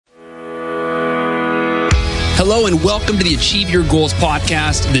Hello and welcome to the Achieve Your Goals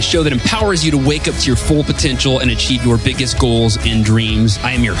podcast, the show that empowers you to wake up to your full potential and achieve your biggest goals and dreams.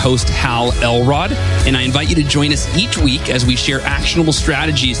 I am your host, Hal Elrod, and I invite you to join us each week as we share actionable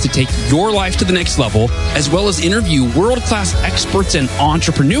strategies to take your life to the next level, as well as interview world-class experts and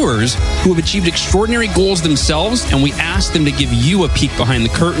entrepreneurs who have achieved extraordinary goals themselves, and we ask them to give you a peek behind the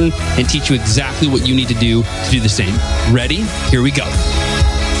curtain and teach you exactly what you need to do the same. Ready? Here we go.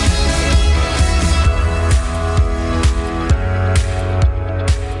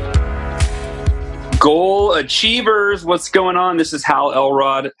 Goal achievers, what's going on? This is Hal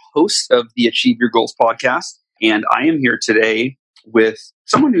Elrod, host of the Achieve Your Goals podcast, and I am here today with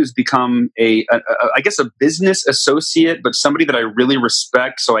someone who's become I guess a business associate, but somebody that I really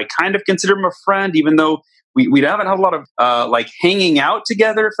respect. So I kind of consider him a friend, even though we haven't had a lot of hanging out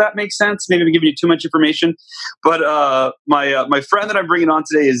together, if that makes sense. Maybe I'm giving you too much information, but my friend that I'm bringing on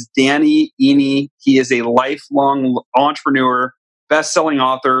today is Danny Iny. He is a lifelong entrepreneur, best-selling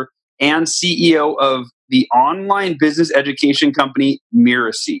author, and CEO of the online business education company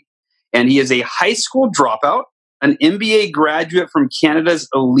Mirasee. And he is a high school dropout, an MBA graduate from Canada's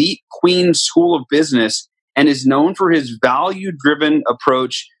elite Queen's School of Business, and is known for his value-driven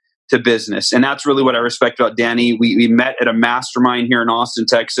approach to business. And that's really what I respect about Danny. We met at a mastermind here in Austin,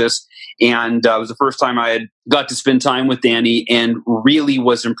 Texas, and it was the first time I had got to spend time with Danny and really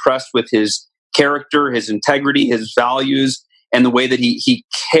was impressed with his character, his integrity, his values, and the way that he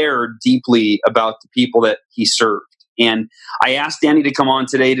cared deeply about the people that he served. And I asked Danny to come on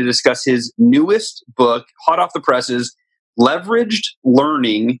today to discuss his newest book, hot off the presses, Leveraged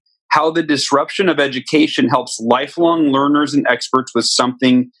Learning: How the Disruption of Education Helps Lifelong Learners and Experts with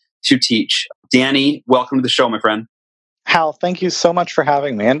Something to Teach. Danny, welcome to the show, my friend. Hal, thank you so much for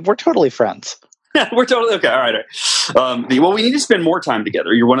having me. And we're totally friends. We're totally okay. All right. Well, we need to spend more time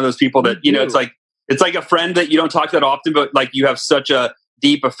together. You're one of those people that, it's like a friend that you don't talk to that often, but like you have such a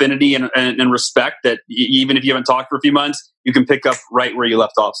deep affinity and respect that even if you haven't talked for a few months, you can pick up right where you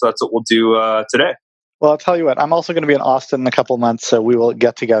left off. So that's what we'll do today. Well, I'll tell you what, I'm also going to be in Austin in a couple of months, so we will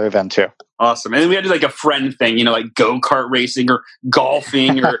get together then too. Awesome. And then we had to do like a friend thing, like go-kart racing or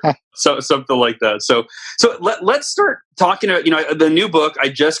golfing or something like that. So let's start talking about, the new book. I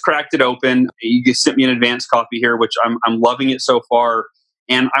just cracked it open. You sent me an advanced copy here, which I'm loving it so far.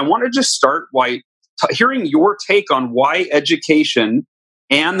 And I want to just start by hearing your take on why education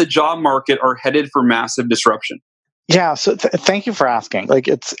and the job market are headed for massive disruption. Yeah, so thank you for asking.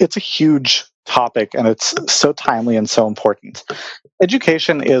 It's a huge topic, and it's so timely and so important.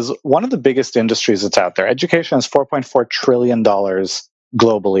 Education is one of the biggest industries that's out there. Education is $4.4 trillion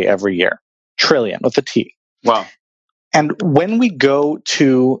globally every year. Trillion with a T. Wow. And when we go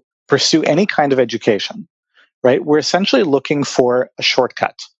to pursue any kind of education, right, we're essentially looking for a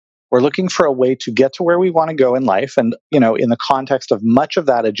shortcut. We're looking for a way to get to where we want to go in life. And, in the context of much of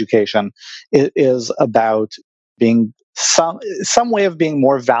that education, it is about being some way of being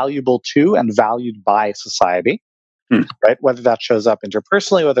more valuable to and valued by society, right? Whether that shows up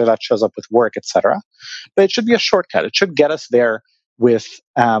interpersonally, whether that shows up with work, etc. But it should be a shortcut. It should get us there with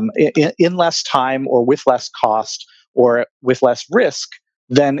in less time or with less cost or with less risk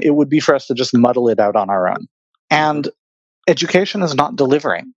than it would be for us to just muddle it out on our own. And education is not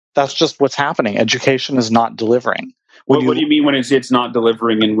delivering. That's just what's happening. Education is not delivering. What do you mean when it's not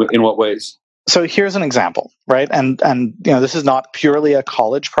delivering? In what ways? So here's an example, right? And this is not purely a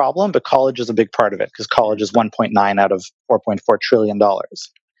college problem, but college is a big part of it because college is 1.9 out of $4.4 trillion.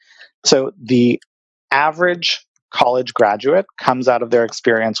 So the average college graduate comes out of their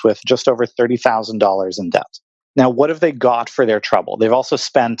experience with just over $30,000 in debt. Now, what have they got for their trouble? They've also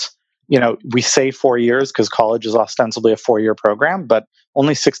spent, we say 4 years because college is ostensibly a 4-year program, but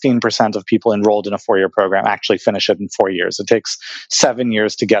only 16% of people enrolled in a 4-year program actually finish it in 4 years. It takes 7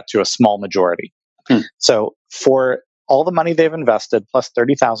 years to get to a small majority. So for all the money they've invested, plus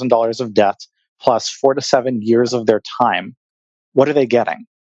 $30,000 of debt, plus 4 to 7 years of their time, what are they getting?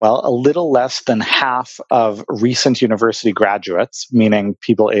 Well, a little less than half of recent university graduates, meaning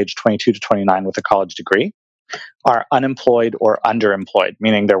people aged 22 to 29 with a college degree, are unemployed or underemployed,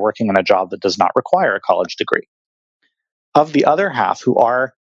 meaning they're working in a job that does not require a college degree. Of the other half who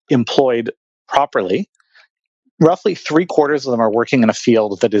are employed properly, roughly 3/4 of them are working in a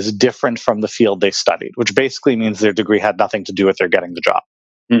field that is different from the field they studied, which basically means their degree had nothing to do with their getting the job.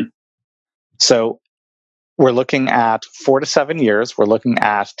 So we're looking at 4 to 7 years. We're looking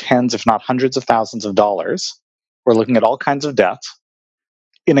at tens, if not hundreds of thousands of dollars. We're looking at all kinds of debt,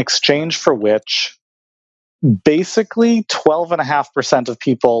 in exchange for which basically 12.5% of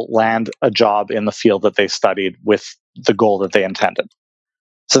people land a job in the field that they studied with the goal that they intended.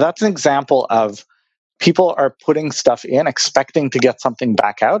 So that's an example of people are putting stuff in, expecting to get something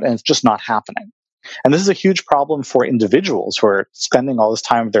back out, and it's just not happening. And this is a huge problem for individuals who are spending all this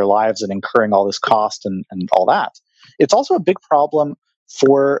time of their lives and incurring all this cost and all that. It's also a big problem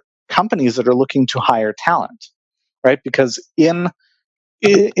for companies that are looking to hire talent, right? Because in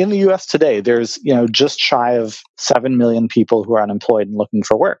the US today, there's just shy of 7 million people who are unemployed and looking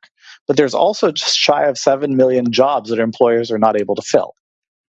for work. But there's also just shy of 7 million jobs that employers are not able to fill.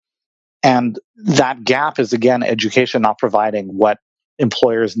 And that gap is, again, education not providing what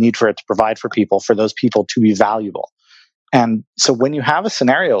employers need for it to provide for those people to be valuable. And so when you have a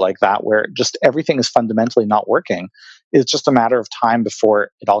scenario like that where just everything is fundamentally not working, it's just a matter of time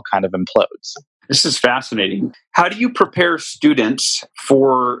before it all kind of implodes. This is fascinating. How do you prepare students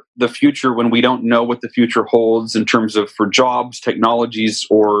for the future when we don't know what the future holds in terms of for jobs, technologies,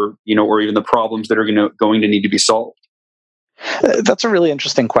 or even the problems that are going to need to be solved? That's a really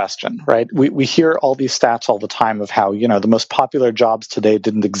interesting question, right? We hear all these stats all the time of how, the most popular jobs today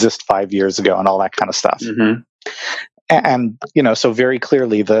didn't exist 5 years ago and all that kind of stuff. Mm-hmm. And, so very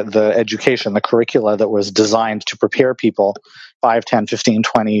clearly the education, the curricula that was designed to prepare people 5, 10, 15,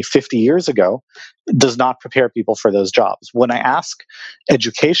 20, 50 years ago does not prepare people for those jobs. When I ask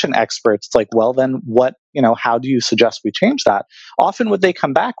education experts, it's like, well, then what, how do you suggest we change that? Often what they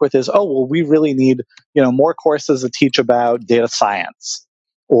come back with is, oh, well, we really need, more courses that teach about data science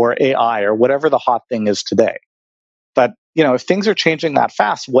or AI or whatever the hot thing is today. But, if things are changing that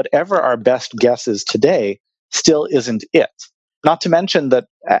fast, whatever our best guess is today still isn't it. Not to mention that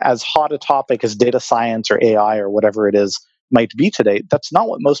as hot a topic as data science or AI or whatever it is might be today, that's not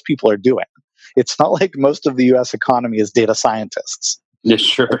what most people are doing. It's not like most of the US economy is data scientists. Yeah,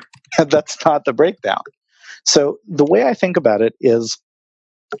 sure. That's not the breakdown. So the way I think about it is,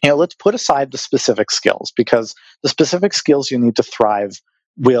 let's put aside the specific skills, because the specific skills you need to thrive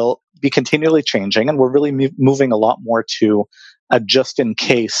will be continually changing, and we're really moving a lot more to a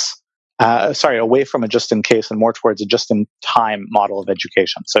just-in-case away from a just-in-case and more towards a just-in-time model of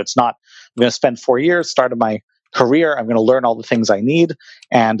education. So it's not, I'm going to spend 4 years, start of my career, I'm going to learn all the things I need,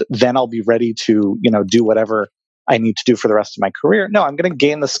 and then I'll be ready to, do whatever I need to do for the rest of my career. No, I'm going to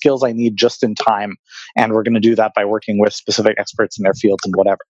gain the skills I need just in time, and we're going to do that by working with specific experts in their fields and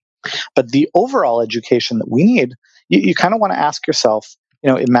whatever. But the overall education that we need, you kind of want to ask yourself,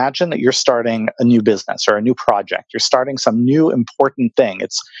 imagine that you're starting a new business or a new project. You're starting some new important thing.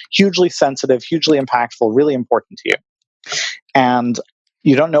 It's hugely sensitive, hugely impactful, really important to you. And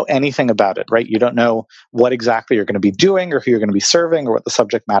you don't know anything about it, right? You don't know what exactly you're going to be doing or who you're going to be serving or what the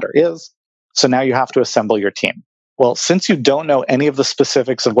subject matter is. So now you have to assemble your team. Well, since you don't know any of the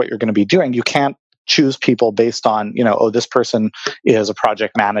specifics of what you're going to be doing, you can't choose people based on, this person is a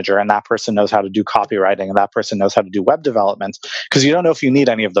project manager and that person knows how to do copywriting and that person knows how to do web development, because you don't know if you need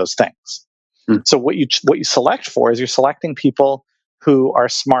any of those things. So what you select for is you're selecting people who are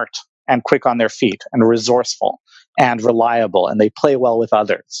smart and quick on their feet and resourceful and reliable, and they play well with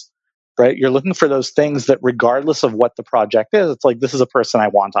others, right? You're looking for those things that regardless of what the project is, it's like, this is a person I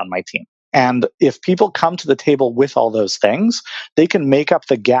want on my team. And if people come to the table with all those things, they can make up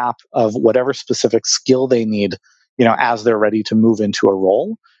the gap of whatever specific skill they need, as they're ready to move into a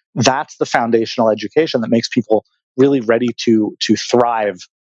role. That's the foundational education that makes people really ready to thrive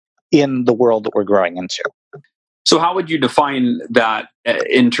in the world that we're growing into. So how would you define that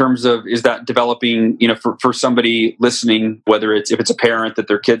in terms of, is that developing, for somebody listening, whether if it's a parent that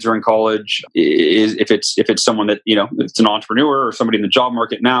their kids are in college, if it's someone that, it's an entrepreneur or somebody in the job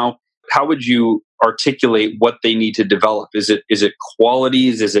market now, how would you articulate what they need to develop? Is it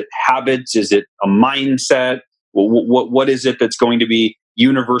qualities? Is it habits? Is it a mindset? What is it that's going to be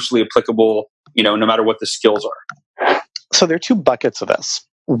universally applicable, no matter what the skills are? So there are two buckets of this.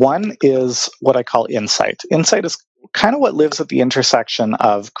 One is what I call insight. Insight is kind of what lives at the intersection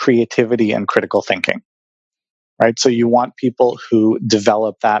of creativity and critical thinking, right? So you want people who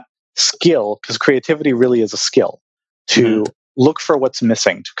develop that skill, because creativity really is a skill, to look for what's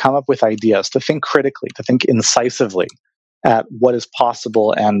missing, to come up with ideas, to think critically, to think incisively at what is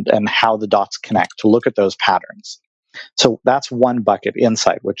possible and how the dots connect, to look at those patterns. So that's one bucket,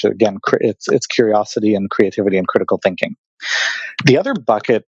 insight, which again, it's curiosity and creativity and critical thinking. The other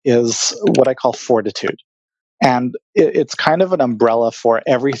bucket is what I call fortitude. And it's kind of an umbrella for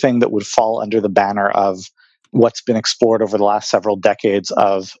everything that would fall under the banner of what's been explored over the last several decades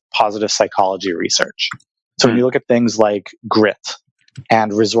of positive psychology research. So when you look at things like grit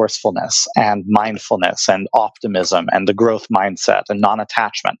and resourcefulness and mindfulness and optimism and the growth mindset and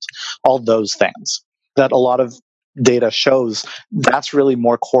non-attachment, all those things that a lot of data shows that's really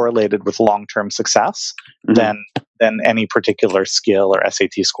more correlated with long-term success than any particular skill or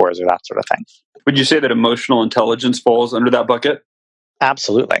SAT scores or that sort of thing. Would you say that emotional intelligence falls under that bucket?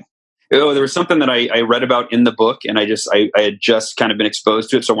 Absolutely. Oh, there was something that I read about in the book, and I had just kind of been exposed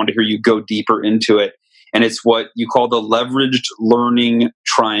to it, so I wanted to hear you go deeper into it. And it's what you call the leveraged learning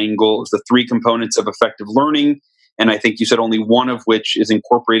triangle. It's the three components of effective learning. And I think you said only one of which is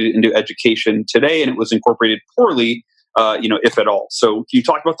incorporated into education today, and it was incorporated poorly, if at all. So can you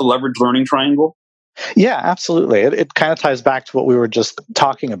talk about the leveraged learning triangle? Yeah, absolutely. It kind of ties back to what we were just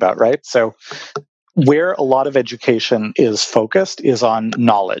talking about, right? So where a lot of education is focused is on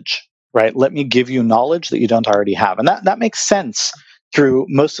knowledge, right? Let me give you knowledge that you don't already have. And that makes sense through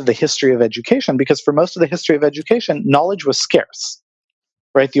most of the history of education, because for most of the history of education, knowledge was scarce,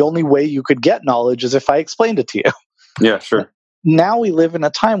 right? The only way you could get knowledge is if I explained it to you. Yeah, sure. Now we live in a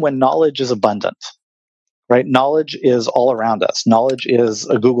time when knowledge is abundant, right? Knowledge is all around us. Knowledge is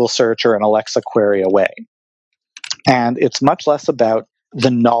a Google search or an Alexa query away. And it's much less about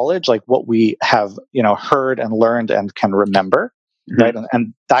the knowledge, like what we have, heard and learned and can remember, right?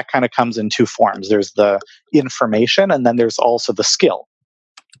 And that kind of comes in two forms. There's the information, and then there's also the skill,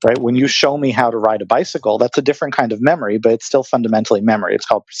 right? When you show me how to ride a bicycle, that's a different kind of memory, but it's still fundamentally memory. It's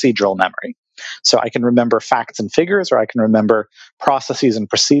called procedural memory. So I can remember facts and figures, or I can remember processes and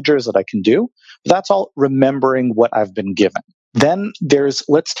procedures that I can do. That's all remembering what I've been given. Then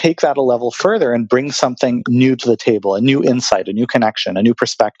let's take that a level further and bring something new to the table, a new insight, a new connection, a new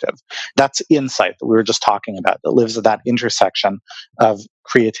perspective. That's insight that we were just talking about, that lives at that intersection of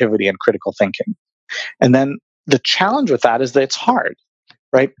creativity and critical thinking. And then the challenge with that is that it's hard,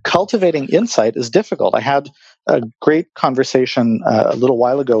 right? Cultivating insight is difficult. I had a great conversation a little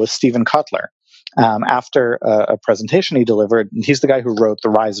while ago with Stephen Kotler after a presentation he delivered. And he's the guy who wrote The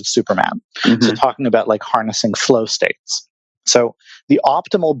Rise of Superman. So talking about like harnessing flow states. So the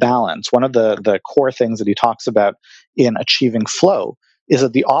optimal balance, one of the core things that he talks about in achieving flow, is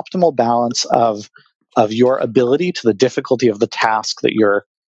that the optimal balance of your ability to the difficulty of the task that you're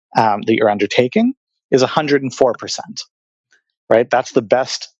undertaking is 104%. Right? That's the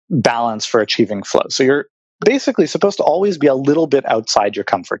best balance for achieving flow. So you're basically supposed to always be a little bit outside your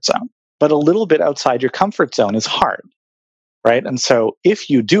comfort zone, but a little bit outside your comfort zone is hard. Right? And so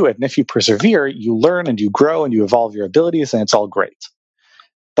if you do it and if you persevere, you learn and you grow and you evolve your abilities, and it's all great.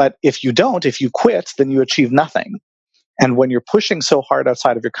 But if you don't, if you quit, then you achieve nothing. And when you're pushing so hard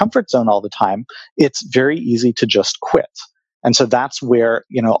outside of your comfort zone all the time, it's very easy to just quit. And so that's where,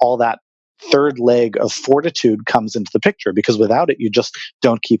 all that third leg of fortitude comes into the picture, because without it, you just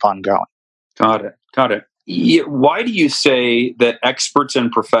don't keep on going. Got it. Why do you say that experts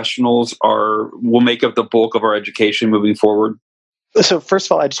and professionals will make up the bulk of our education moving forward? So first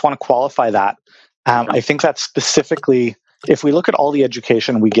of all, I just want to qualify that. I think that specifically, if we look at all the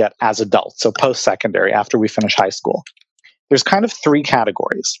education we get as adults, so post-secondary, after we finish high school, there's kind of three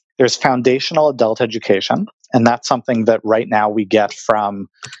categories. There's foundational adult education, and that's something that right now we get from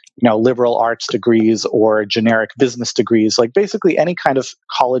liberal arts degrees or generic business degrees, like basically any kind of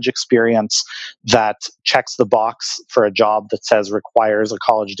college experience that checks the box for a job that says requires a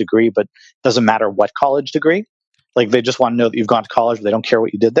college degree, but doesn't matter what college degree. Like they just want to know that you've gone to college, but they don't care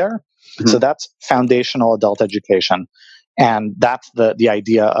what you did there. So that's foundational adult education. And that's the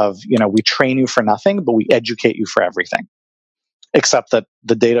idea of, we train you for nothing, but we educate you for everything. Except that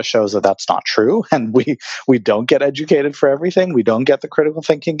the data shows that that's not true, and we don't get educated for everything. We don't get the critical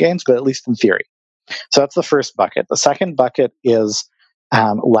thinking gains, but at least in theory. So that's the first bucket. The second bucket is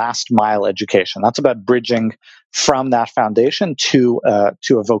last mile education. That's about bridging from that foundation to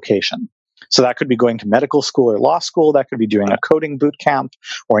a vocation. So that could be going to medical school or law school. That could be doing a coding boot camp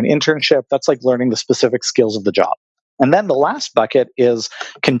or an internship. That's like learning the specific skills of the job. And then the last bucket is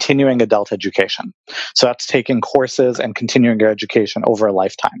continuing adult education. So that's taking courses and continuing your education over a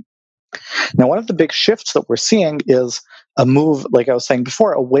lifetime. Now, one of the big shifts that we're seeing is a move, like I was saying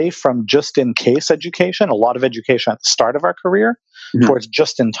before, away from just-in-case education, a lot of education at the start of our career, towards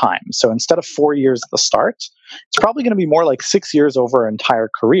just-in-time. So instead of 4 years at the start, it's probably going to be more like 6 years over an entire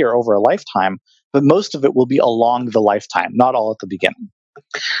career, over a lifetime, but most of it will be along the lifetime, not all at the beginning.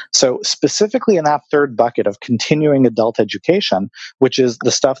 So specifically in that third bucket of continuing adult education, which is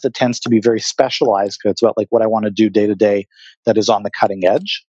the stuff that tends to be very specialized, because it's about like what I want to do day to day that is on the cutting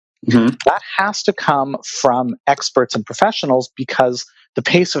edge, that has to come from experts and professionals, because the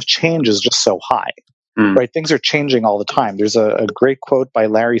pace of change is just so high, right? Things are changing all the time. There's a great quote by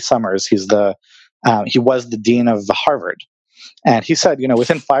Larry Summers. He was the dean of Harvard. And he said,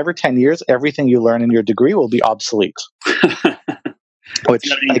 within 5 or 10 years, everything you learn in your degree will be obsolete. which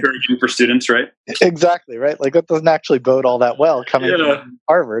it's encouraging for students, right? Exactly, right? Like that doesn't actually bode all that well coming from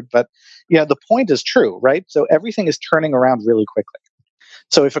Harvard, but the point is true, right? So everything is turning around really quickly.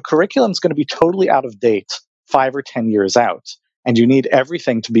 So if a curriculum is going to be totally out of date 5 or 10 years out, and you need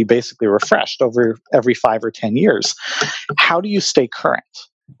everything to be basically refreshed over every 5 or 10 years, how do you stay current?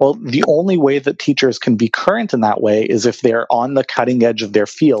 Well, the only way that teachers can be current in that way is if they're on the cutting edge of their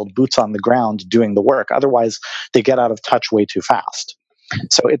field, boots on the ground, doing the work. Otherwise, they get out of touch way too fast.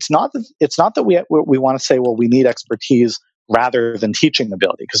 So it's not that we want to say, well, we need expertise rather than teaching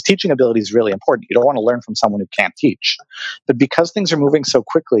ability, because teaching ability is really important. You don't want to learn from someone who can't teach. But because things are moving so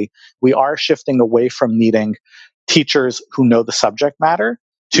quickly, we are shifting away from needing teachers who know the subject matter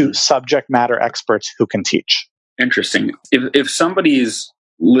to subject matter experts who can teach. Interesting. If somebody's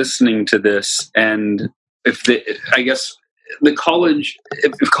listening to this, and I guess the college,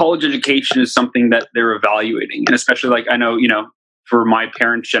 if college education is something that they're evaluating, and especially like I know, for my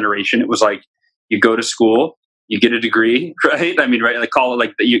parents' generation, it was like you go to school, you get a degree, right? I mean, right? Like call it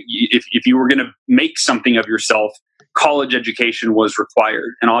like if you were going to make something of yourself, college education was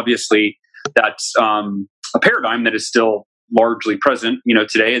required, and obviously that's a paradigm that is still largely present.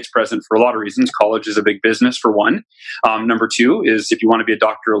 Today it's present for a lot of reasons. College is a big business for one. Number two is if you want to be a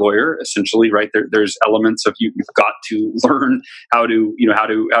doctor or lawyer, essentially, right? There's elements of you've got to learn how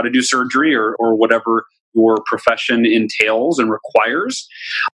to do surgery or whatever your profession entails and requires.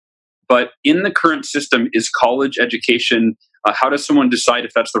 But in the current system, is college education? How does someone decide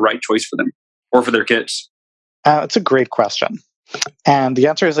if that's the right choice for them or for their kids? It's a great question, and the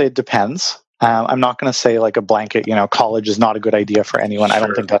answer is it depends. I'm not going to say like a blanket, college is not a good idea for anyone. Sure. I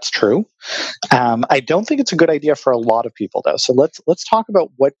don't think that's true. I don't think it's a good idea for a lot of people, though. So let's talk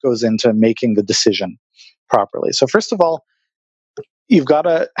about what goes into making the decision properly. So first of all, you've got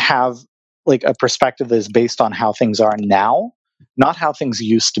to have like a perspective that is based on how things are now, not how things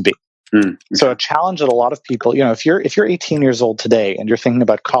used to be. So a challenge that a lot of people, if you're 18 years old today and you're thinking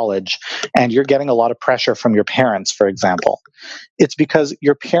about college and you're getting a lot of pressure from your parents, for example, it's because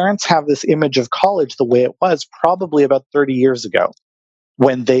your parents have this image of college the way it was probably about 30 years ago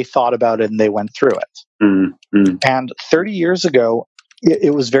when they thought about it and they went through it. And 30 years ago,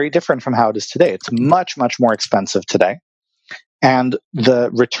 it was very different from how it is today. It's much, much more expensive today. And the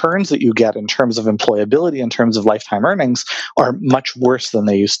returns that you get in terms of employability, in terms of lifetime earnings, are much worse than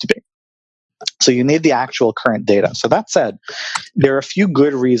they used to be. So you need the actual current data. So that said, there are a few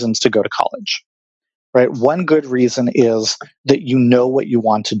good reasons to go to college, right? One good reason is that you know what you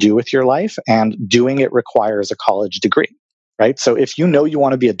want to do with your life, and doing it requires a college degree, right? So if you know you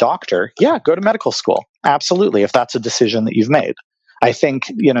want to be a doctor, go to medical school. Absolutely, if that's a decision that you've made. I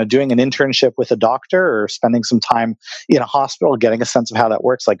think, doing an internship with a doctor or spending some time in a hospital, getting a sense of how that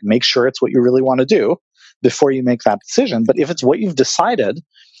works, like make sure it's what you really want to do before you make that decision. But if it's what you've decided,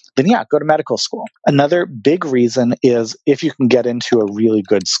 then go to medical school. Another big reason is if you can get into a really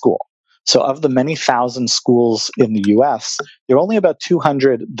good school. So of the many thousand schools in the US, there are only about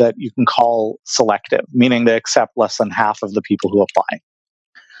 200 that you can call selective, meaning they accept less than half of the people who apply.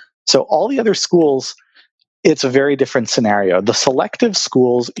 So all the other schools, it's a very different scenario. The selective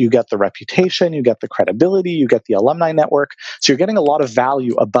schools, you get the reputation, you get the credibility, you get the alumni network. So you're getting a lot of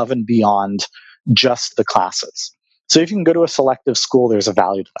value above and beyond just the classes. So if you can go to a selective school, there's a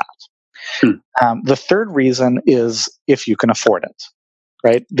value to that. The third reason is if you can afford it,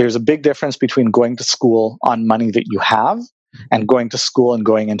 right? There's a big difference between going to school on money that you have and going to school and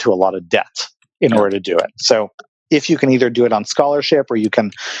going into a lot of debt in order to do it. So if you can either do it on scholarship, or you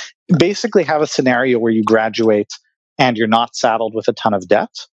can basically have a scenario where you graduate and you're not saddled with a ton of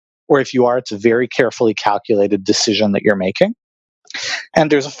debt, or if you are, it's a very carefully calculated decision that you're making. And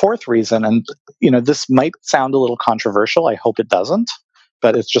there's a fourth reason, and this might sound a little controversial. I hope it doesn't,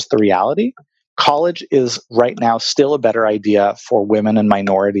 but it's just the reality. College is right now still a better idea for women and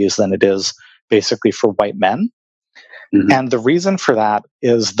minorities than it is basically for white men. And the reason for that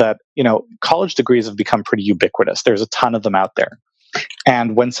is that, college degrees have become pretty ubiquitous. There's a ton of them out there.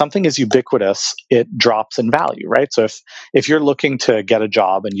 And when something is ubiquitous, it drops in value, right? So if you're looking to get a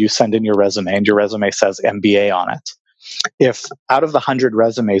job and you send in your resume and your resume says MBA on it, if out of the 100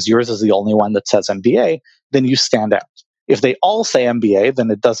 resumes, yours is the only one that says MBA, then you stand out. If they all say MBA,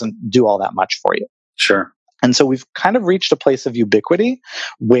 then it doesn't do all that much for you. Sure. And so we've kind of reached a place of ubiquity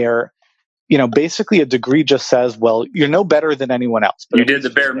where, basically a degree just says, well, you're no better than anyone else. But you did the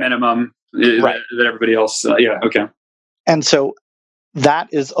bare minimum that everybody else. Okay. And so that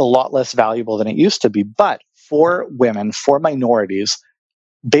is a lot less valuable than it used to be. But for women, for minorities,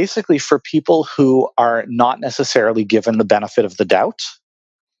 basically for people who are not necessarily given the benefit of the doubt,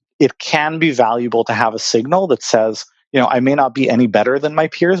 it can be valuable to have a signal that says, I may not be any better than my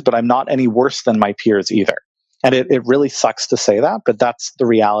peers, but I'm not any worse than my peers either. And it really sucks to say that, but that's the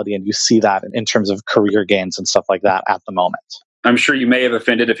reality. And you see that in terms of career gains and stuff like that at the moment. I'm sure you may have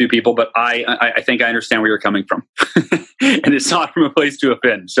offended a few people, but I think I understand where you're coming from, and it's not from a place to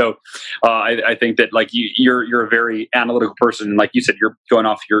offend. So I think that like you're a very analytical person, like you said, you're going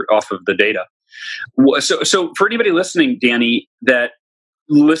off of the data. So for anybody listening, Danny, that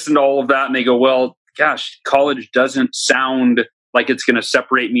listen to all of that and they go, well, gosh, college doesn't sound like it's going to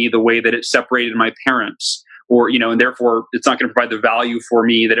separate me the way that it separated my parents. Or, and therefore it's not going to provide the value for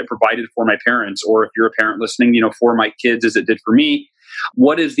me that it provided for my parents. Or if you're a parent listening, for my kids as it did for me,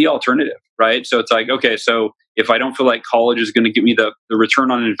 what is the alternative, right? So it's like, okay, so if I don't feel like college is going to give me the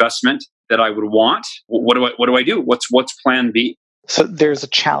return on investment that I would want, what do I do? What's plan B? So there's a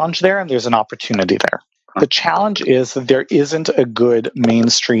challenge there and there's an opportunity there. The challenge is that there isn't a good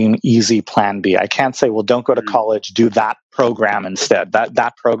mainstream, easy plan B. I can't say, well, don't go to college, do that program instead.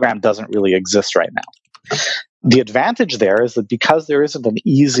 That program doesn't really exist right now. The advantage there is that because there isn't an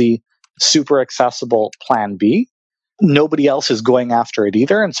easy, super accessible plan B, nobody else is going after it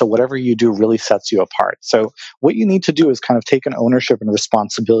either. And so whatever you do really sets you apart. So what you need to do is kind of take an ownership and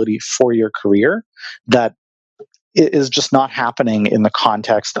responsibility for your career that is just not happening in the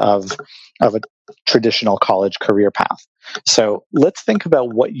context of a traditional college career path. So let's think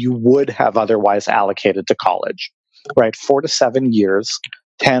about what you would have otherwise allocated to college, right? 4 to 7 years,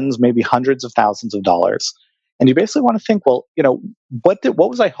 tens, maybe hundreds of thousands of dollars. And you basically want to think, well, what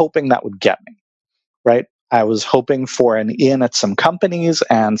was I hoping that would get me, right? I was hoping for an in at some companies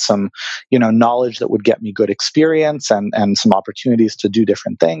and some, knowledge that would get me good experience and some opportunities to do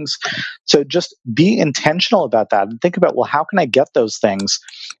different things. So just be intentional about that and think about, well, how can I get those things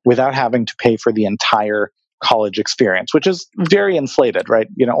without having to pay for the entire college experience, which is very inflated, right?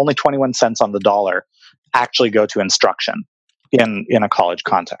 Only 21 cents on the dollar actually go to instruction in a college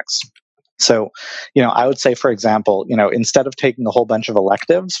context. So, I would say, for example, instead of taking a whole bunch of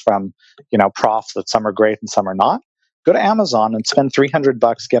electives from, profs that some are great and some are not, go to Amazon and spend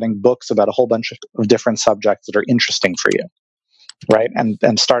 $300 getting books about a whole bunch of different subjects that are interesting for you, right?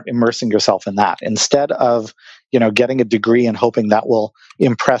 And start immersing yourself in that instead of, getting a degree and hoping that will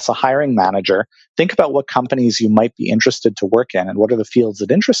impress a hiring manager. Think about what companies you might be interested to work in and what are the fields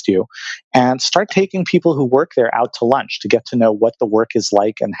that interest you, and start taking people who work there out to lunch to get to know what the work is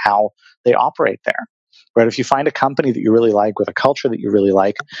like and how they operate there. Right? If you find a company that you really like with a culture that you really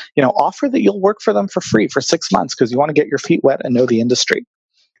like, offer that you'll work for them for free for 6 months because you want to get your feet wet and know the industry.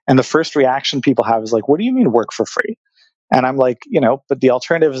 And the first reaction people have is like, what do you mean work for free? And I'm like, but the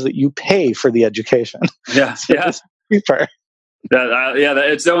alternative is that you pay for the education. Yeah, so yeah. It's cheaper.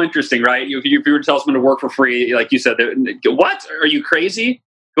 It's so interesting, right? If you were to tell someone to work for free, like you said, what? Are you crazy?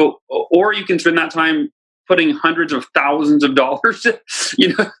 Or you can spend that time putting hundreds of thousands of dollars,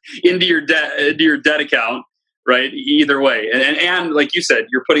 into your debt account, right? Either way, and like you said,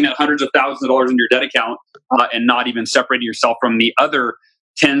 you're putting that hundreds of thousands of dollars in your debt account and not even separating yourself from the other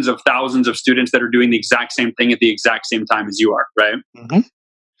tens of thousands of students that are doing the exact same thing at the exact same time as you are, right? Mm-hmm.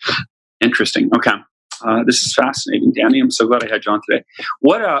 Interesting. Okay. This is fascinating, Danny. I'm so glad I had you on today.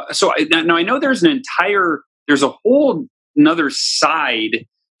 Now I know there's a whole another side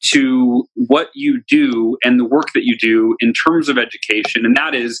to what you do and the work that you do in terms of education. And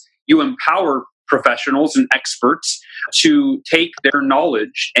that is you empower professionals and experts to take their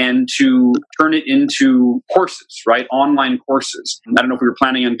knowledge and to turn it into courses, right? Online courses. I don't know if we were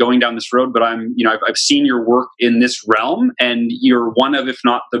planning on going down this road, but I've seen your work in this realm, and you're one of, if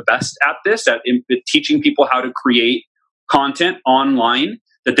not the best at this, at teaching people how to create content online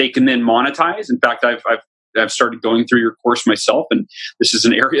that they can then monetize. In fact, I've started going through your course myself, and this is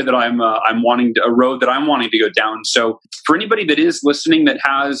an area that a road that I'm wanting to go down. So for anybody that is listening that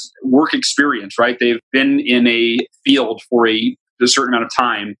has work experience, right? They've been in a field for a certain amount of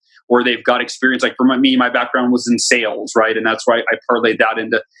time, or they've got experience. Like for me, my background was in sales, right? And that's why I parlayed that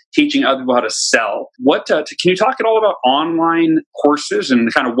into teaching other people how to sell. Can you talk at all about online courses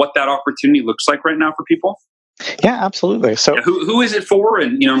and kind of what that opportunity looks like right now for people? Yeah, absolutely. So who is it for,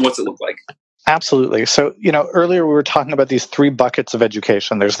 and what's it look like? Absolutely. So, earlier we were talking about these 3 buckets of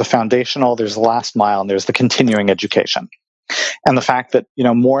education. There's the foundational, there's the last mile, and there's the continuing education. And the fact that,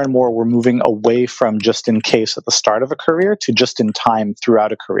 more and more we're moving away from just in case at the start of a career to just in time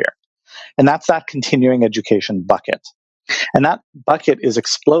throughout a career. And that's that continuing education bucket. And that bucket is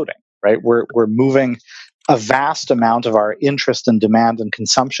exploding, right? We're moving a vast amount of our interest and demand and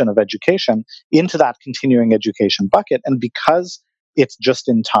consumption of education into that continuing education bucket. And because it's just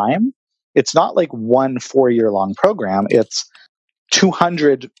in time, it's not like one 4-year-long program. It's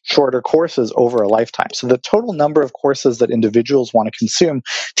 200 shorter courses over a lifetime. So the total number of courses that individuals want to consume,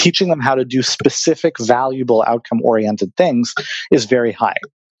 teaching them how to do specific, valuable, outcome-oriented things is very high.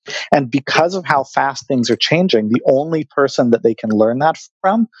 And because of how fast things are changing, the only person that they can learn that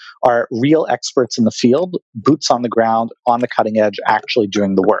from are real experts in the field, boots on the ground, on the cutting edge, actually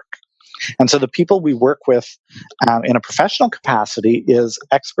doing the work. And so the people we work with in a professional capacity is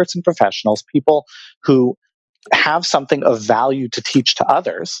experts and professionals, people who have something of value to teach to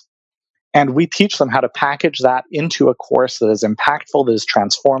others. And we teach them how to package that into a course that is impactful, that is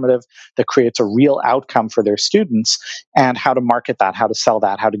transformative, that creates a real outcome for their students, and how to market that, how to sell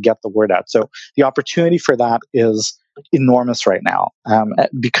that, how to get the word out. So the opportunity for that is enormous right now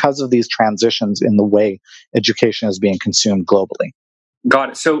because of these transitions in the way education is being consumed globally. Got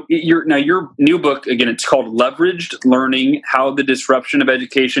it. So your new book, again, it's called Leveraged Learning, How the Disruption of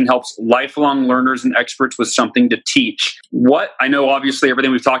Education Helps Lifelong Learners and Experts with Something to Teach. What I know, obviously,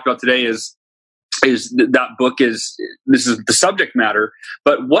 everything we've talked about today is that book this is the subject matter,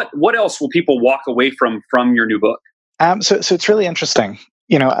 but what else will people walk away from your new book? So it's really interesting.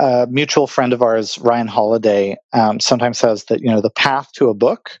 A mutual friend of ours, Ryan Holiday, sometimes says that, the path to a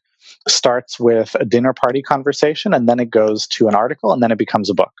book starts with a dinner party conversation, and then it goes to an article, and then it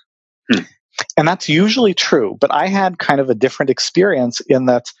becomes a book. And that's usually true, but I had kind of a different experience in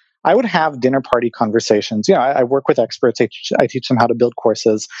that I would have dinner party conversations. I work with experts. I teach them how to build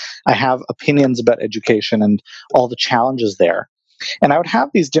courses. I have opinions about education and all the challenges there. And I would have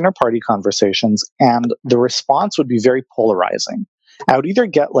these dinner party conversations, and the response would be very polarizing. I would either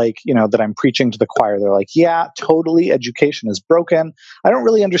get that I'm preaching to the choir. They're like, yeah, totally, education is broken. I don't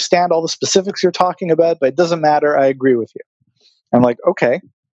really understand all the specifics you're talking about, but it doesn't matter. I agree with you. I'm like, okay.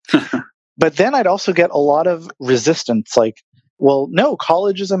 But then I'd also get a lot of resistance, like, well, no,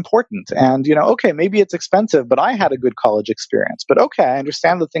 college is important. And, okay, maybe it's expensive, but I had a good college experience. But okay, I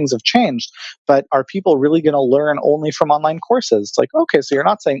understand that things have changed, but are people really going to learn only from online courses? It's like, okay, so you're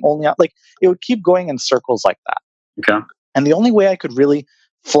not saying only, it would keep going in circles like that. Okay. And the only way I could really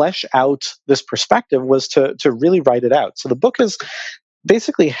flesh out this perspective was to really write it out. So the book is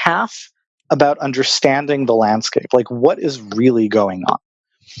basically half about understanding the landscape, like what is really going on.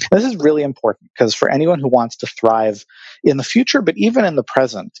 This is really important because for anyone who wants to thrive in the future, but even in the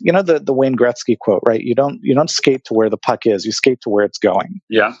present, the Wayne Gretzky quote, right? You don't skate to where the puck is, you skate to where it's going.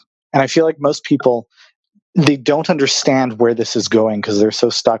 Yeah. And I feel like most people, they don't understand where this is going because they're so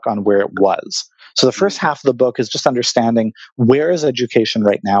stuck on where it was. So the first half of the book is just understanding where is education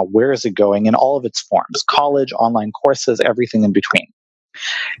right now, where is it going in all of its forms, college, online courses, everything in between.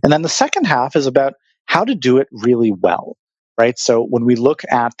 And then the second half is about how to do it really well, right? So when we look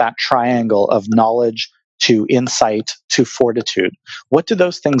at that triangle of knowledge to insight to fortitude, what do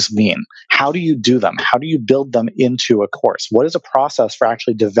those things mean? How do you do them? How do you build them into a course? What is a process for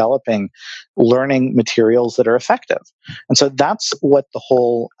actually developing learning materials that are effective? And so that's what the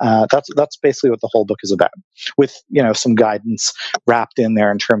whole that's basically what the whole book is about, with some guidance wrapped in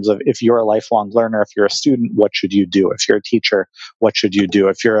there in terms of if you're a lifelong learner, if you're a student, what should you do? If you're a teacher, what should you do?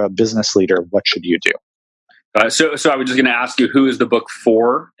 If you're a business leader, what should you do? So I was just going to ask you, who is the book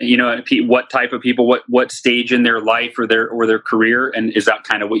for? What type of people? What stage in their life or their career? And is that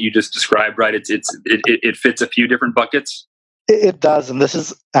kind of what you just described? Right? It fits a few different buckets. It does, and this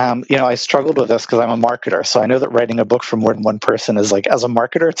is I struggled with this because I'm a marketer, so I know that writing a book for more than one person is as a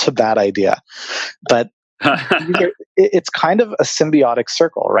marketer, it's a bad idea. But it's kind of a symbiotic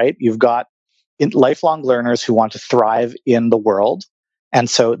circle, right? You've got lifelong learners who want to thrive in the world. And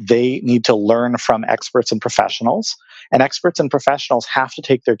so they need to learn from experts and professionals. And experts and professionals have to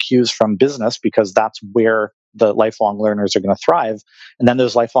take their cues from business because that's where the lifelong learners are going to thrive. And then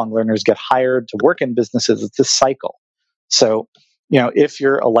those lifelong learners get hired to work in businesses. It's this cycle. So, if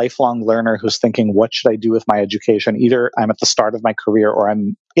you're a lifelong learner who's thinking, what should I do with my education? Either I'm at the start of my career or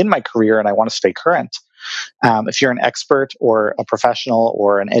I'm in my career and I want to stay current. If you're an expert or a professional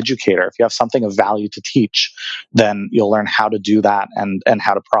or an educator, if you have something of value to teach, then you'll learn how to do that and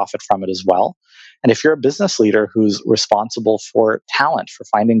how to profit from it as well. And if you're a business leader who's responsible for talent, for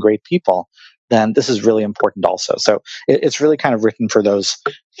finding great people, then this is really important also. So it's really kind of written for those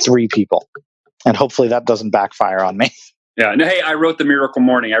three people. And hopefully that doesn't backfire on me. Yeah. No, hey, I wrote The Miracle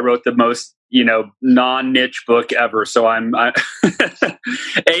Morning. I wrote the most, non-niche book ever. So A,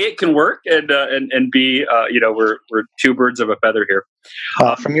 it can work, and B, we're two birds of a feather here.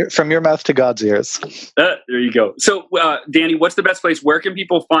 From your mouth to God's ears. There you go. So, Danny, what's the best place? Where can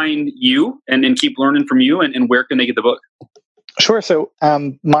people find you and keep learning from you, and where can they get the book? Sure. So,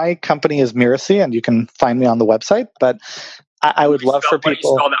 my company is Mirasee, and you can find me on the website, but I would love for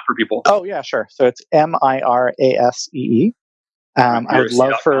people. Spell that for people. Oh, yeah, sure. So it's Mirasee. I would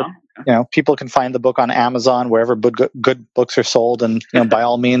love for people can find the book on Amazon, wherever good books are sold, and by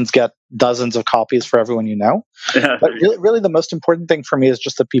all means get dozens of copies for everyone you know. But really, the most important thing for me is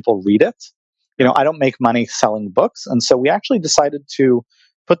just that people read it. I don't make money selling books, and so we actually decided to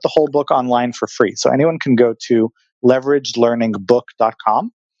put the whole book online for free. So anyone can go to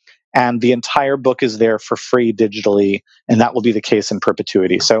leveragedlearningbook.com, and the entire book is there for free digitally, and that will be the case in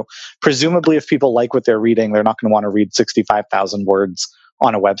perpetuity. So presumably, if people like what they're reading, they're not going to want to read 65,000 words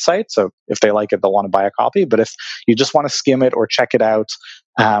on a website. So if they like it, they'll want to buy a copy. But if you just want to skim it or check it out,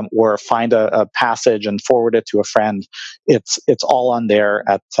 or find a passage and forward it to a friend, it's all on there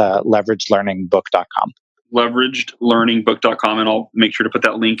at leveragedlearningbook.com. leveragedlearningbook.com, and I'll make sure to put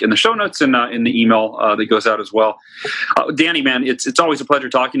that link in the show notes and in the email that goes out as well. Danny, man, it's always a pleasure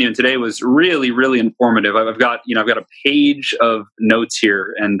talking to you, and today was really, really informative. I've got a page of notes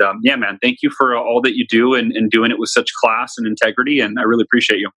here, and man, thank you for all that you do and doing it with such class and integrity, and I really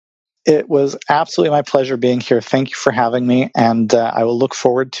appreciate you. It was absolutely my pleasure being here. Thank you for having me, and I will look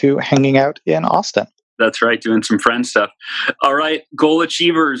forward to hanging out in Austin. That's right, doing some friend stuff. All right, goal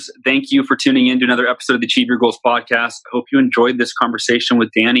achievers, thank you for tuning in to another episode of the Achieve Your Goals podcast. I hope you enjoyed this conversation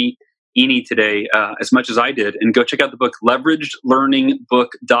with Danny Iny today as much as I did. And go check out the book,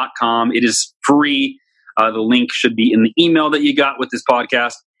 leveragedlearningbook.com. It is free. The link should be in the email that you got with this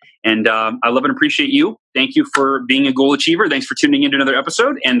podcast. And I love and appreciate you. Thank you for being a goal achiever. Thanks for tuning in to another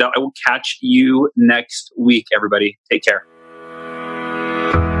episode. And I will catch you next week, everybody. Take care.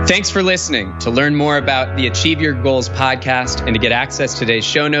 Thanks for listening. To learn more about the Achieve Your Goals podcast and to get access to today's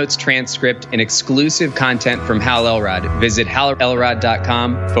show notes, transcript, and exclusive content from Hal Elrod, visit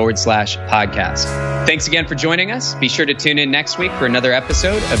halelrod.com/podcast. Thanks again for joining us. Be sure to tune in next week for another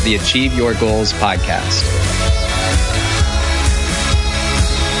episode of the Achieve Your Goals podcast.